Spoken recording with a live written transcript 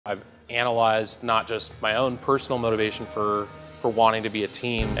I've analyzed not just my own personal motivation for wanting to be a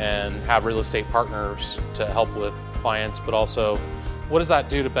team and have real estate partners to help with clients, but also what does that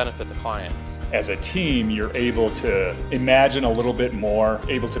do to benefit the client? As a team, you're able to imagine a little bit more,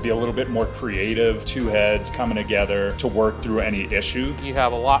 able to be a little bit more creative, two heads coming together to work through any issue. You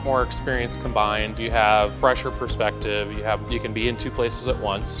have a lot more experience combined, you have fresher perspective, you can be in two places at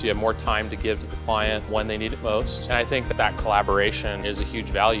once, you have more time to give to the client when they need it most. And I think that collaboration is a huge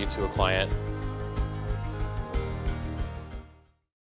value to a client.